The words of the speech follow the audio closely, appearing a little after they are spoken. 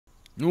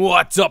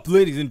What's up,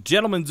 ladies and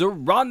gentlemen?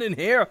 Zoronden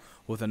here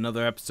with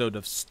another episode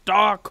of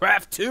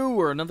Starcraft 2,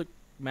 or another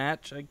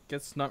match. I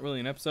guess not really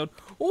an episode.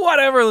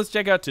 Whatever, let's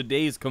check out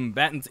today's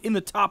combatants. In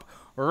the top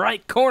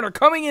right corner,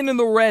 coming in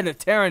the red,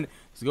 Terran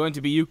is going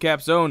to be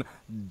UCAP's own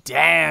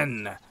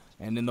Dan.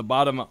 And in the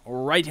bottom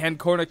right-hand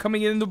corner,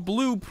 coming in the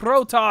blue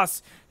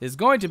Protoss, is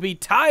going to be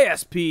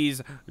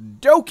TySP's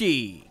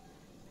Doky.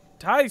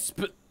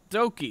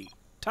 TySpadoky.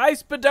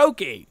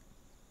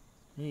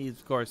 He,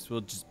 of course,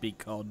 will just be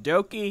called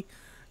Doky,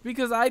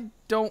 because I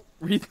don't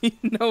really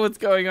know what's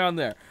going on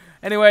there.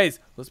 Anyways,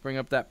 let's bring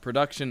up that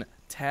production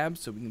tab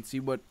so we can see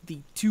what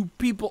the two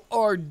people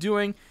are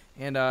doing.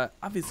 And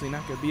obviously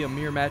not going to be a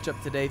mirror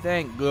matchup today.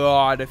 Thank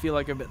God. I feel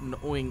like I've been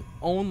doing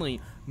only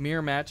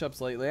mirror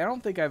matchups lately. I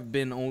don't think I've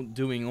been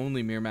doing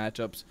only mirror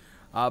matchups,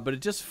 but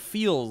it just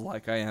feels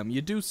like I am.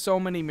 You do so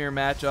many mirror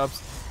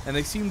matchups, and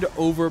they seem to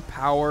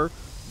overpower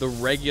the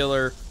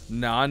regular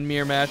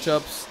non-mirror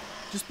matchups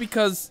just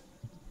because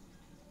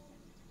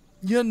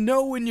you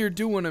know when you're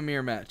doing a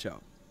mirror matchup.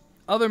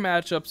 Other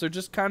matchups are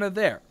just kind of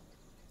there.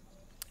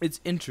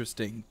 It's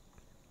interesting.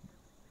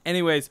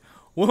 Anyways,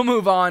 we'll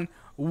move on.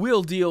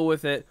 We'll deal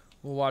with it.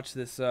 We'll watch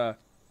this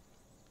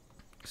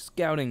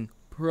scouting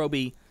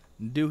probie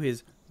do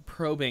his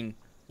probing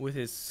with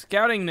his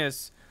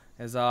scoutingness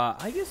as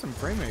I get some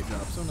frame rate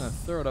drops. So I'm going to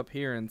throw it up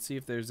here and see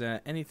if there's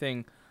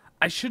anything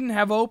I shouldn't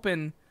have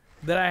open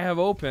that I have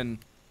open.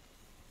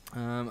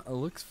 It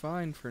looks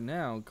fine for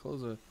now.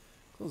 Close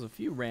a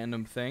few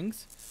random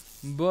things,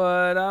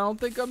 but I don't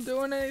think I'm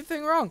doing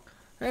anything wrong.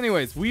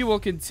 Anyways, we will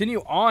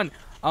continue on.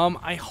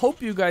 I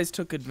hope you guys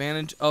took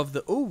advantage of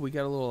the... Oh, we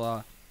got a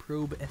little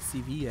probe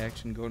SCV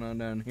action going on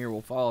down here.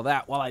 We'll follow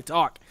that while I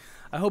talk.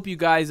 I hope you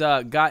guys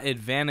got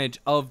advantage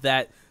of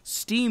that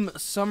Steam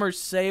summer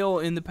sale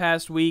in the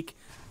past week.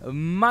 A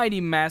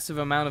mighty massive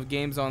amount of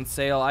games on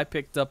sale. I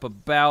picked up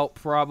about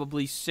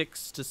probably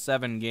 6 to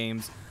 7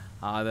 games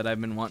that I've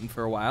been wanting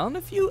for a while, and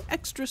a few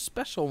extra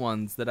special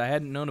ones that I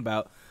hadn't known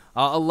about.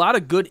 A lot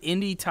of good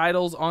indie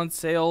titles on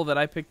sale that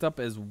I picked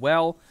up as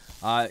well.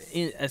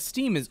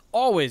 Steam is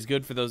always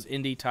good for those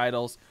indie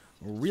titles.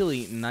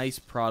 Really nice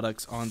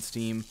products on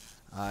Steam.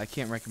 I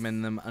can't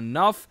recommend them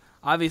enough.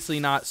 Obviously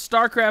not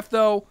Starcraft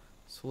though,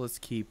 so let's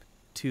keep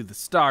to the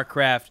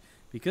Starcraft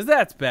because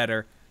that's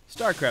better.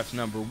 Starcraft's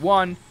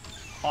 #1.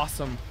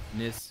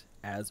 Awesomeness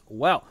as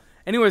well.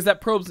 Anyways,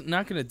 that probe's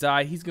not going to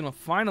die. He's going to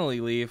finally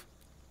leave.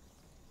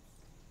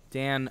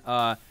 Dan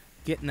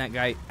getting that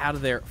guy out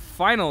of there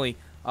finally.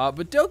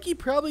 But Doky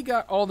probably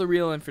got all the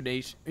real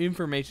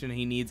information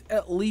he needs,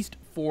 at least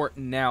for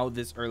now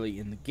this early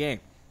in the game.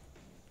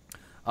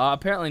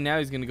 Apparently now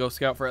he's going to go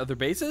scout for other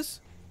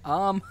bases.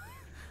 I'm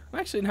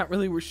actually not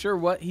really sure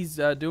what he's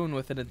doing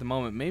with it at the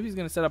moment. Maybe he's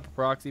going to set up a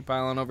proxy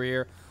pylon over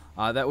here.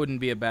 That wouldn't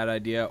be a bad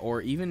idea.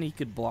 Or even he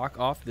could block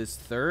off this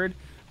third.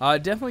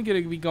 Definitely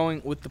going to be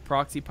going with the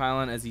proxy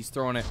pylon as he's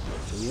throwing it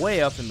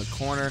way up in the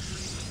corner.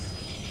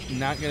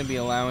 Not going to be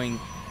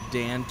allowing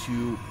Dan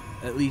to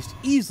at least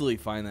easily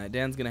find that.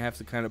 Dan's going to have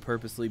to kind of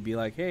purposely be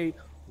like, hey,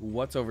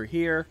 what's over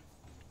here?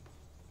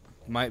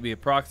 Might be a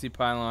proxy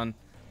pylon.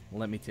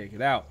 Let me take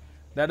it out.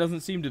 That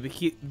doesn't seem to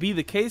be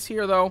the case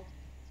here, though,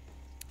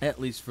 at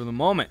least for the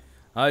moment.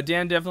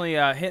 Dan definitely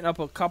hitting up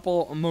a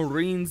couple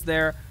Marines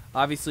there.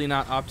 Obviously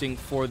not opting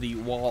for the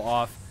wall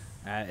off,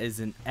 as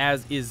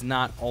is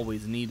not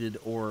always needed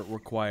or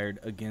required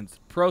against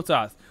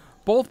Protoss.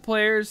 Both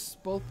players,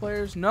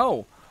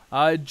 no.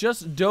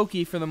 Just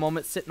Doky for the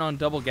moment, sitting on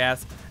double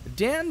gas.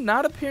 Dan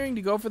not appearing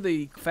to go for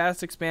the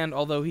fast expand,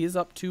 although he is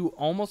up to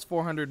almost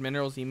 400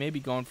 minerals. He may be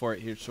going for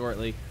it here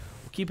shortly.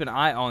 We'll keep an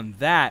eye on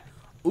that.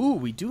 Ooh,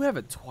 we do have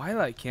a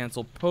Twilight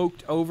Cancel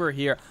poked over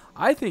here.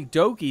 I think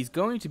Doky's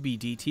going to be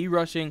DT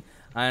rushing,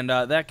 and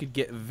that could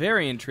get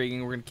very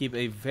intriguing. We're going to keep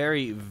a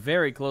very,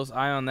 very close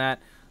eye on that,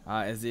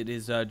 as it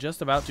is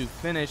just about to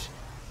finish.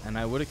 And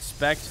I would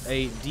expect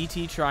a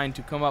DT Shrine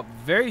to come up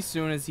very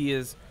soon, as he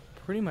is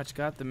pretty much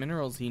got the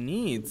minerals he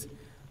needs.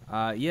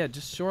 Yeah,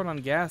 just short on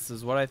gas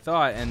is what I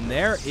thought. And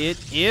there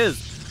it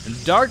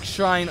is. Dark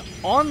Shrine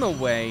on the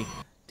way.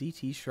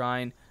 DT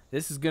Shrine.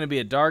 This is going to be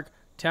a Dark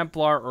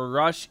Templar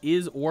rush.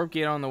 Is Warp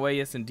Gate on the way?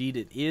 Yes, indeed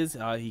it is.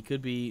 He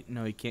could be...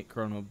 No, he can't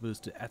Chrono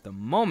Boost it at the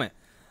moment.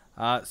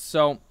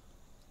 So,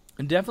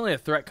 definitely a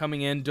threat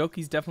coming in.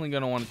 Doky's definitely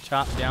going to want to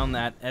chop down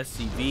that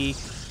SCV.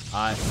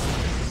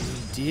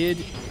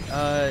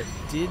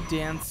 Did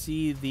Dan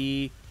see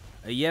the...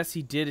 yes,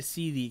 he did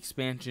see the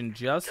expansion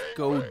just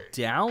go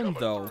down,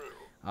 though.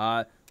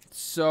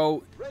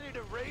 So,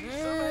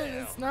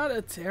 it's not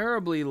a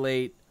terribly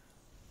late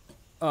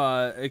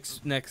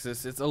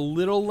Nexus. It's a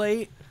little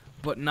late,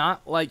 but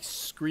not like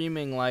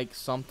screaming like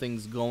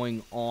something's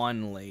going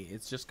on late.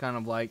 It's just kind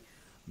of like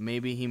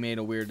maybe he made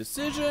a weird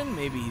decision.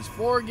 Maybe he's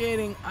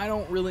forgating. I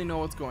don't really know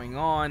what's going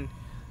on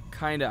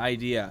kind of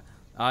idea.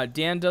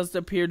 Dan does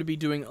appear to be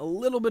doing a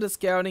little bit of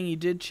scouting. He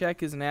did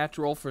check his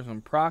natural for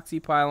some proxy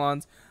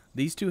pylons.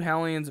 These two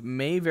Hellions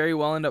may very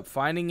well end up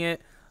finding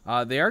it.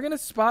 They are going to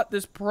spot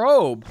this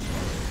probe.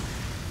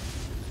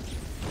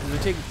 The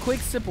take a quick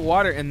sip of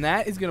water, and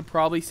that is going to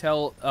probably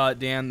tell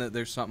Dan that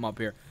there's something up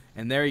here.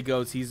 And there he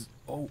goes. He's...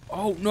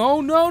 Oh,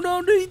 no,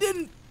 he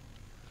didn't.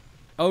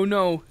 Oh,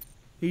 no.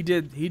 He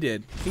did.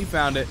 He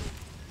found it.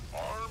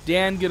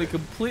 Dan going to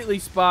completely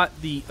spot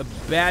the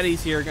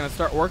baddies here. Going to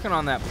start working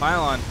on that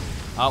pylon.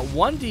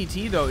 One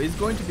DT, though, is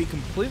going to be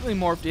completely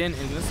morphed in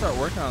and going to start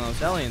working on those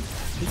Hellions.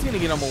 He's going to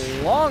get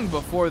them long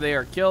before they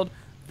are killed.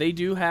 They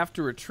do have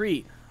to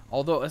retreat.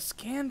 Although a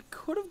scan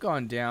could have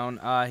gone down.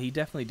 He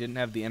definitely didn't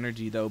have the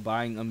energy, though,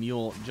 buying a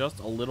mule just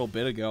a little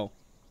bit ago.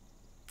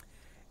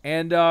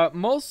 And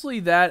mostly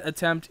that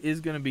attempt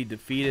is going to be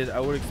defeated. I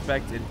would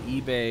expect an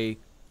eBay.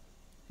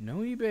 No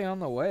eBay on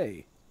the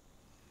way.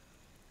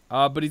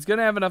 But he's going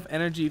to have enough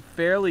energy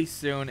fairly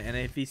soon. And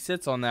if he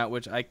sits on that,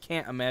 which I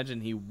can't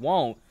imagine he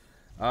won't,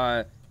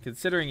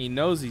 considering he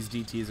knows these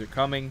DTs are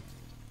coming.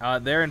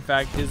 There, in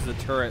fact, is the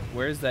turret.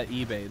 Where's that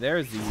eBay?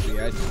 There's the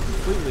eBay. I just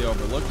completely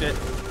overlooked it.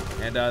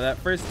 And that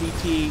first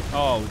DT,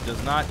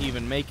 does not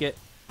even make it.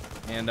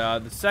 And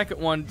the second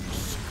one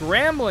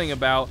scrambling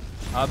about,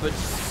 but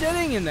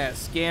sitting in that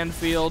scan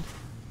field.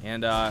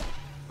 And,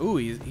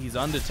 he's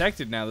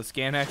undetected now. The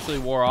scan actually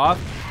wore off.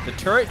 The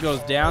turret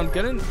goes down.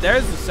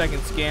 There's the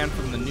second scan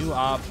from the new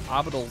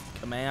orbital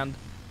command.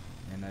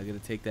 And I'm going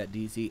to take that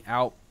DT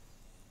out.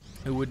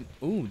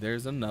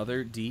 There's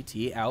another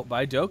DT out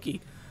by Doky.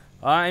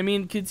 I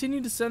mean,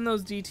 continue to send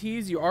those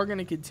DTs. You are going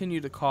to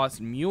continue to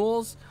cost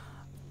mules.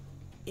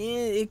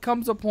 It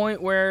comes a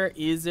point where,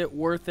 is it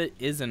worth it?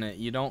 Isn't it?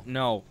 You don't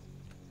know.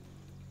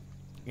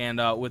 And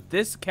with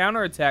this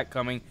counterattack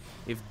coming,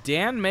 if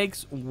Dan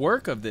makes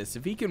work of this,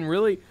 if he can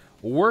really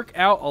work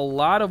out a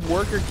lot of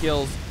worker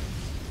kills,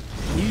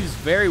 he's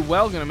very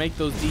well going to make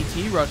those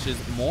DT rushes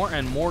more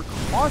and more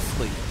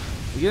costly.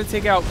 We're going to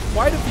take out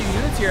quite a few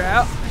units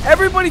here.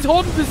 Everybody's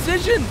holding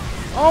position.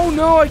 Oh,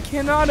 no, I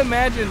cannot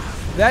imagine.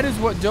 That is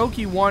what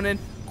Doky wanted.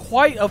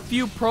 Quite a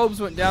few probes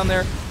went down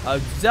there. A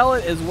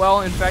zealot as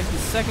well. In fact, the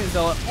second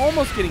zealot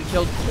almost getting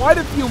killed. Quite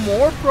a few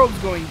more probes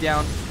going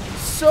down.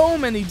 So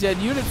many dead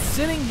units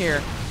sitting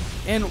here.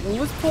 And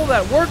let's pull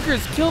that.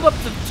 Workers killed up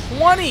to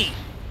 20.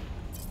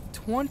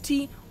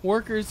 20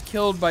 workers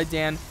killed by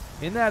Dan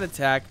in that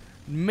attack.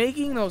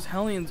 Making those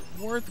Hellions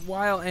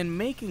worthwhile and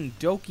making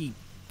Doky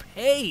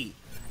pay.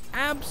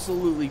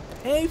 Absolutely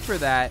pay for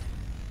that.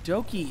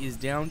 Doky is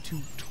down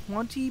to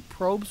 20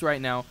 probes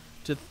right now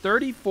to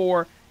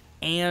 34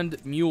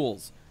 and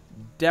mules.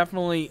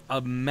 Definitely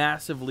a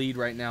massive lead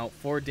right now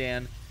for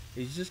Dan.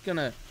 He's just going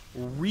to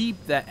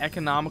reap that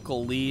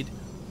economical lead.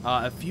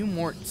 A few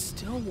more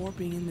still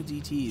warping in the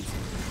DTs.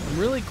 I'm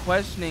really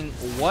questioning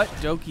what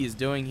Doky is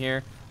doing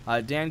here.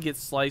 Dan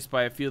gets sliced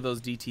by a few of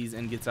those DTs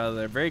and gets out of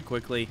there very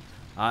quickly.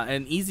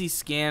 An easy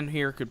scan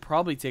here could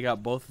probably take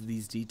out both of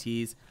these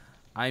DTs.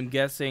 I'm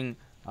guessing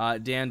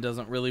Dan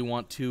doesn't really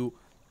want to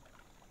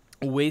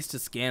waste a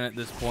scan at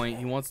this point.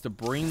 He wants to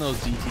bring those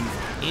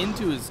DTs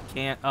into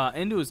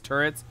his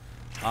turrets,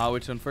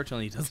 which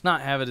unfortunately he does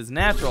not have it as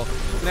natural.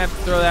 He's gonna have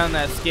to throw down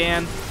that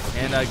scan,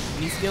 and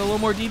needs to get a little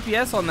more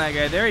DPS on that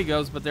guy. There he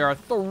goes. But there are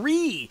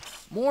 3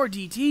 more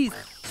DTs.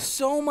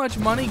 So much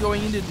money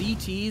going into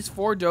DTs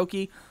for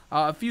Doky.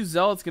 A few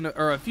zealots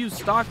a few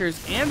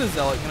stalkers and a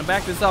zealot gonna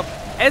back this up.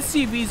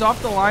 SCV's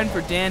off the line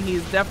for Dan. He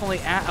is definitely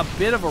at a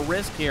bit of a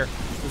risk here.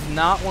 Does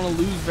not want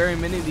to lose very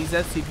many of these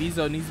SCVs,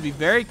 though. Needs to be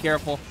very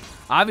careful.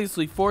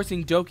 Obviously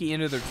forcing Doky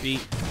into their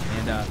feet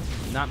and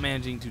not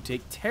managing to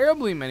take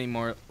terribly many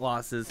more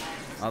losses.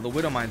 The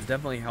Widowmine's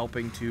definitely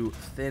helping to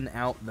thin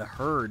out the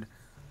herd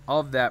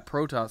of that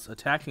Protoss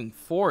attacking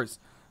force.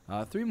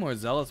 3 more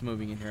zealots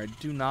moving in here. I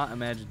do not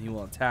imagine he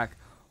will attack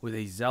with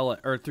a zealot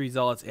or 3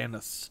 zealots and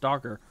a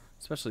stalker,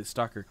 especially a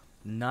stalker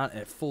not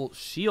at full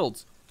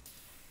shields.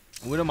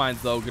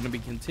 Widowmine's, though, going to be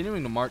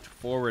continuing to march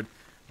forward,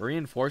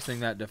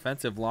 reinforcing that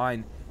defensive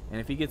line. And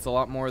if he gets a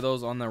lot more of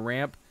those on the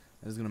ramp,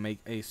 is going to make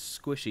a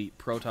squishy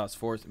Protoss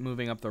force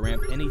moving up the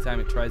ramp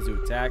anytime it tries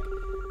to attack.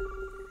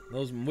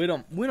 Those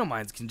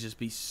Widowmines can just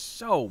be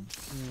so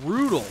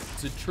brutal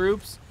to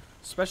troops,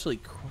 especially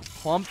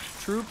clumped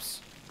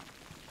troops.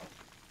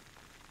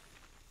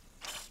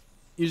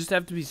 You just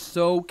have to be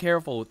so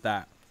careful with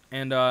that.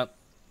 And kind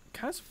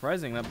of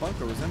surprising that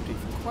bunker was empty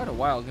for quite a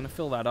while. Going to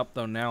fill that up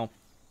though now,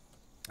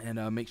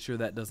 and make sure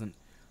that doesn't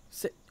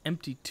sit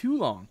empty too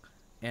long.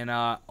 And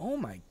oh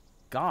my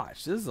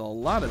gosh, this is a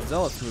lot of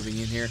zealots moving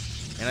in here,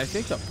 and I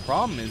think the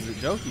problem is that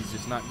Doky's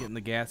just not getting the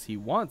gas he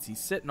wants.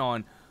 He's sitting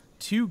on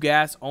 2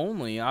 gas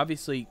only.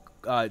 Obviously,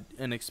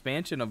 an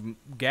expansion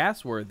of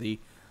gas worthy.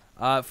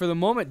 For the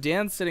moment,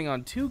 Dan's sitting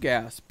on 2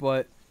 gas,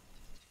 but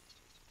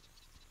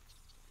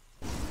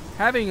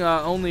having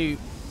only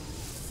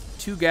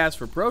 2 gas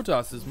for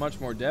Protoss is much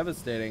more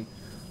devastating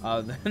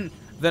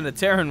than a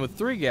Terran with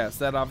 3 gas.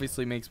 That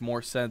obviously makes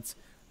more sense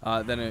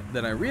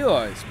than I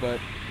realized,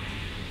 but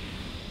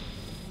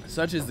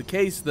such is the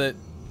case that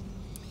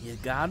you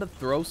gotta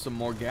throw some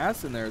more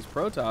gas in there as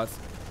Protoss.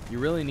 You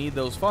really need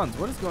those funds.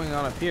 What is going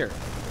on up here?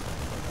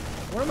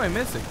 What am I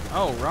missing?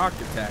 Oh, rock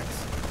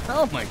attacks.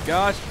 Oh my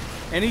gosh.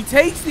 And he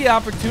takes the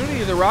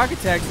opportunity of the rock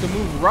attacks to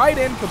move right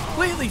in,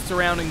 completely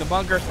surrounding the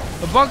bunker.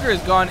 The bunker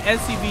is gone.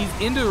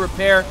 SCVs into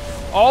repair.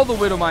 All the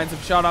Widow Mines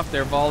have shot off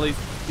their volleys.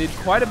 Did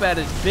quite a bit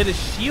of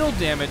shield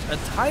damage. A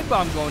time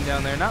bomb going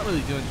down there, not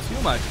really doing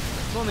too much.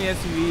 It's only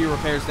SCV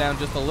repairs down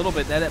just a little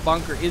bit. That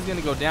bunker is going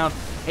to go down.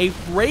 A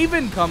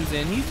Raven comes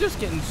in. He's just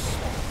getting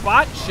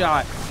spot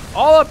shot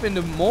all up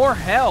into more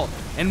hell.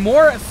 And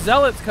more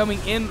Zealots coming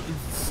in.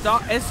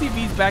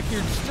 SCVs back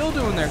here still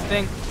doing their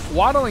thing,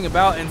 waddling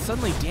about, and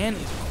suddenly Dan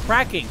is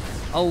cracking.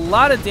 A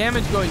lot of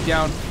damage going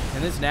down,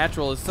 and this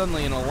natural is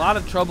suddenly in a lot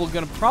of trouble.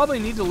 Gonna probably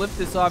need to lift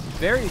this off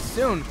very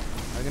soon.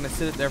 I'm gonna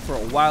sit it there for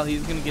a while.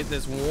 He's gonna get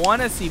this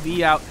one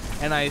SCV out,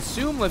 and I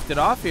assume lift it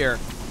off here.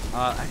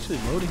 Actually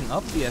loading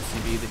up the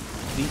SCV.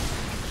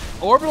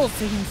 The orbital's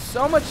taking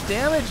so much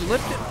damage.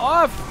 Lift it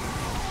off.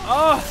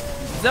 Oh,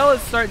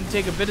 Zealot's starting to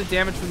take a bit of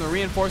damage from the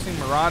reinforcing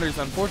Marauders.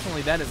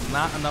 Unfortunately, that is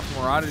not enough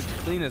Marauders to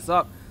clean this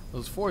up.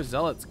 Those 4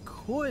 Zealots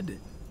could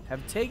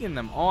have taken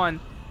them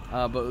on,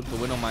 but with the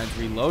Widow Mines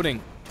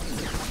reloading,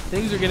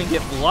 things are going to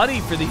get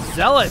bloody for these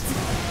Zealots.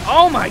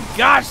 Oh my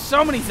gosh,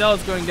 so many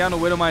Zealots going down to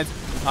Widow Mines,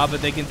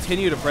 but they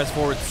continue to press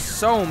forward.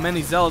 So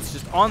many Zealots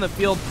just on the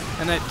field,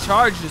 and that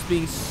charge just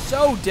being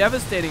so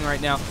devastating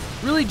right now.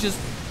 Really just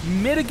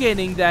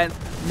mitigating that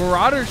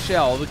Marauder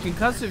shell, the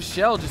concussive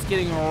shell, just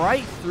getting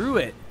right through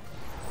it.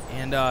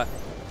 And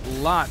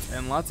lots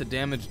and lots of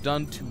damage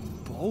done to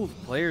both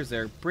players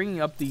there, bringing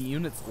up the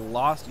units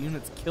lost,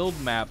 units killed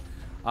map.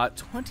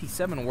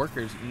 27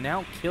 workers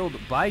now killed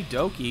by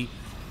Doky,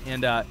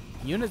 and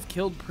units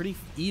killed pretty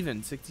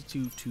even,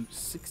 62 to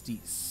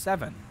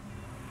 67.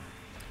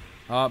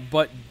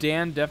 But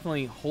Dan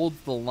definitely holds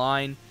the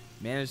line,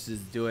 manages to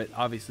do it.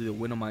 Obviously, the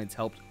Widow Mines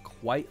helped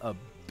quite a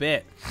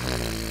bit.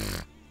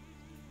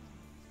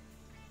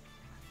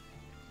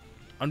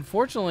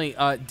 Unfortunately,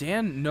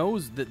 Dan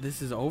knows that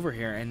this is over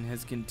here and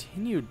has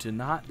continued to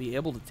not be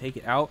able to take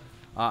it out.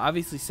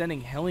 Obviously,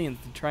 sending Hellions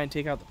to try and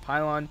take out the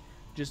pylon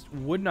just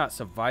would not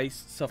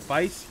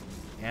suffice,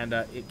 and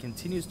it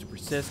continues to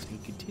persist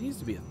and continues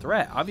to be a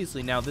threat.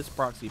 Obviously, now this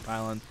proxy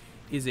pylon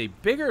is a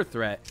bigger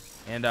threat,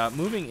 and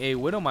moving a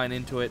Widow Mine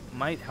into it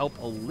might help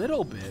a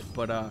little bit,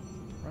 but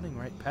running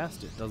right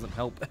past it doesn't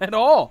help at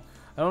all.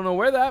 I don't know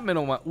where that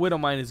Widow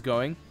Mine is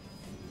going.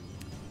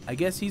 I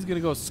guess he's going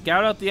to go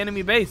scout out the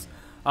enemy base.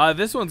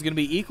 This one's going to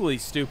be equally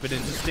stupid and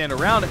just stand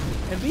around it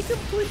and be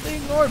completely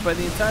ignored by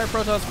the entire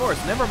Protoss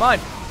force. Never mind.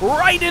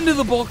 Right into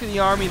the bulk of the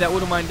army. That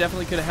Widow Mine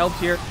definitely could have helped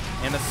here.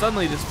 And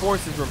suddenly this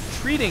force is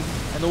retreating,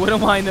 and the Widow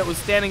Mine that was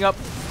standing up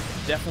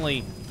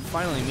definitely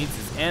finally meets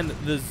his end.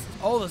 The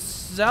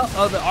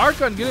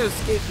Archon going to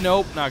escape.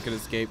 Nope, not going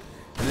to escape.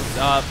 And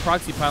this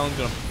proxy pylon is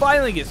going to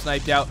finally get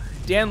sniped out.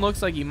 Dan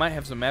looks like he might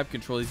have some map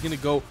control. He's going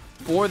to go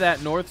for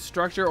that north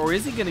structure, or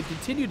is he going to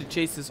continue to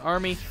chase this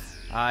army?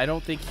 I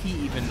don't think he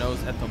even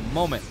knows at the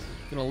moment.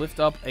 Gonna lift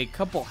up a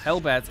couple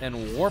Hellbats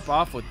and warp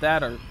off with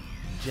that, or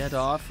jet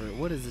off, or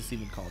what is this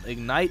even called?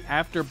 Ignite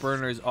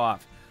afterburners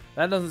off.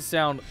 That doesn't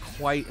sound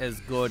quite as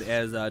good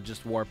as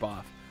just warp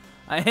off.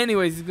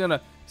 Anyways, he's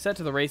gonna set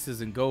to the races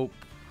and go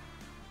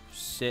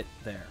sit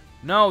there.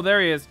 No,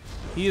 there he is.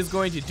 He is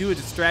going to do a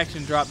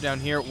distraction drop down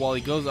here while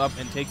he goes up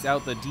and takes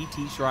out the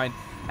DT Shrine.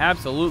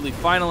 Absolutely,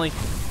 finally.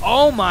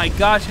 Oh my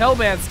gosh,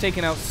 Hellbat's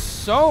taken out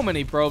so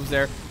many probes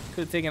there.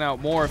 Could have taken out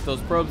more if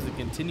those probes had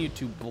continued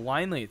to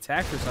blindly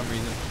attack for some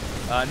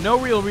reason. No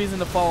real reason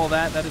to follow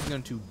that. That is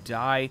going to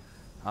die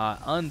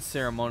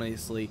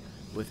unceremoniously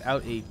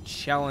without a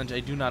challenge. I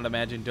do not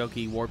imagine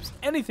Doky warps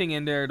anything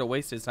in there to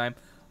waste his time.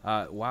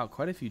 Wow,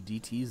 quite a few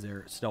DTs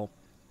there still.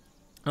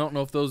 I don't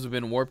know if those have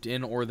been warped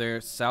in or they're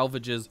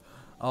salvages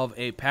of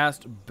a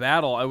past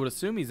battle. I would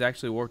assume he's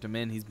actually warped them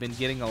in. He's been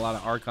getting a lot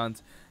of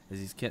Archons, as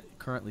he's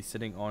currently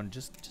sitting on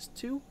just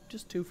two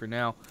for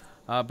now.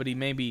 But he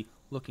may be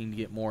looking to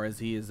get more, as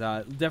he is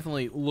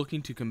definitely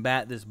looking to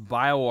combat this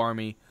bio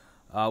army.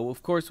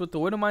 Of course, with the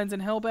Widow Mines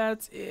and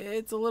Hellbats,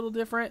 it's a little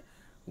different.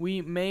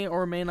 We may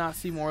or may not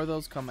see more of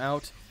those come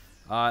out.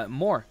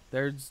 More.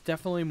 There's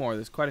definitely more.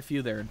 There's quite a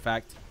few there, in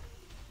fact.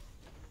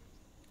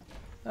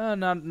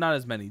 Not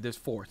as many. There's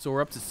 4, so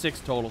we're up to 6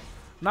 total.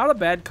 Not a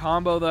bad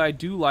combo, though. I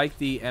do like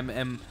the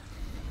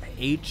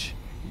MMH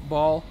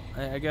ball,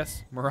 I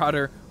guess.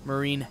 Marauder,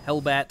 Marine,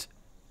 Hellbat.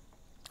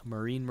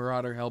 Marine,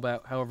 Marauder,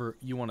 Hellbat, however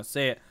you want to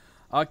say it.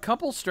 A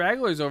couple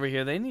stragglers over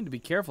here. They need to be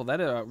careful. That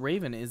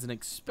Raven is an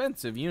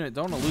expensive unit.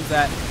 Don't want to lose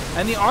that.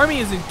 And the army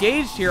is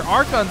engaged here.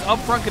 Archons up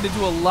front going to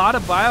do a lot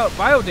of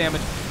bio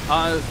damage.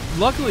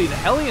 Luckily, the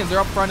Hellions are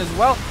up front as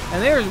well,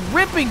 and they are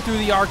ripping through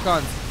the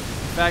Archons.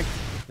 In fact,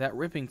 that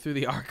ripping through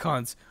the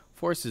Archons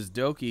forces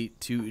Doky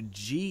to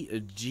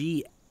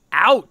GG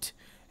out.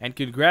 And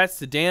congrats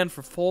to Dan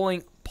for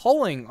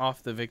pulling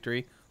off the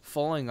victory.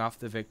 Falling off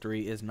the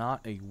victory is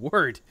not a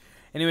word.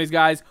 Anyways,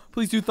 guys,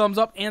 please do thumbs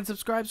up and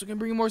subscribe so we can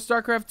bring you more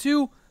StarCraft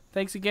 2.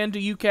 Thanks again to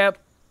UCAP.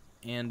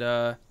 And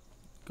go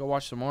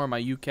watch some more of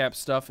my UCAP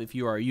stuff if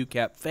you are a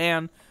UCAP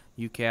fan,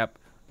 UCAP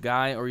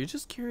guy, or you're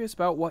just curious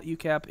about what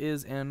UCAP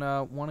is and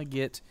want to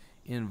get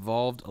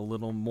involved a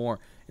little more.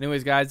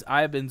 Anyways, guys,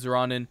 I have been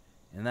Zoronden.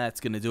 And that's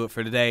going to do it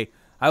for today.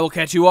 I will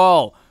catch you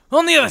all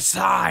on the other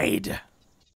side.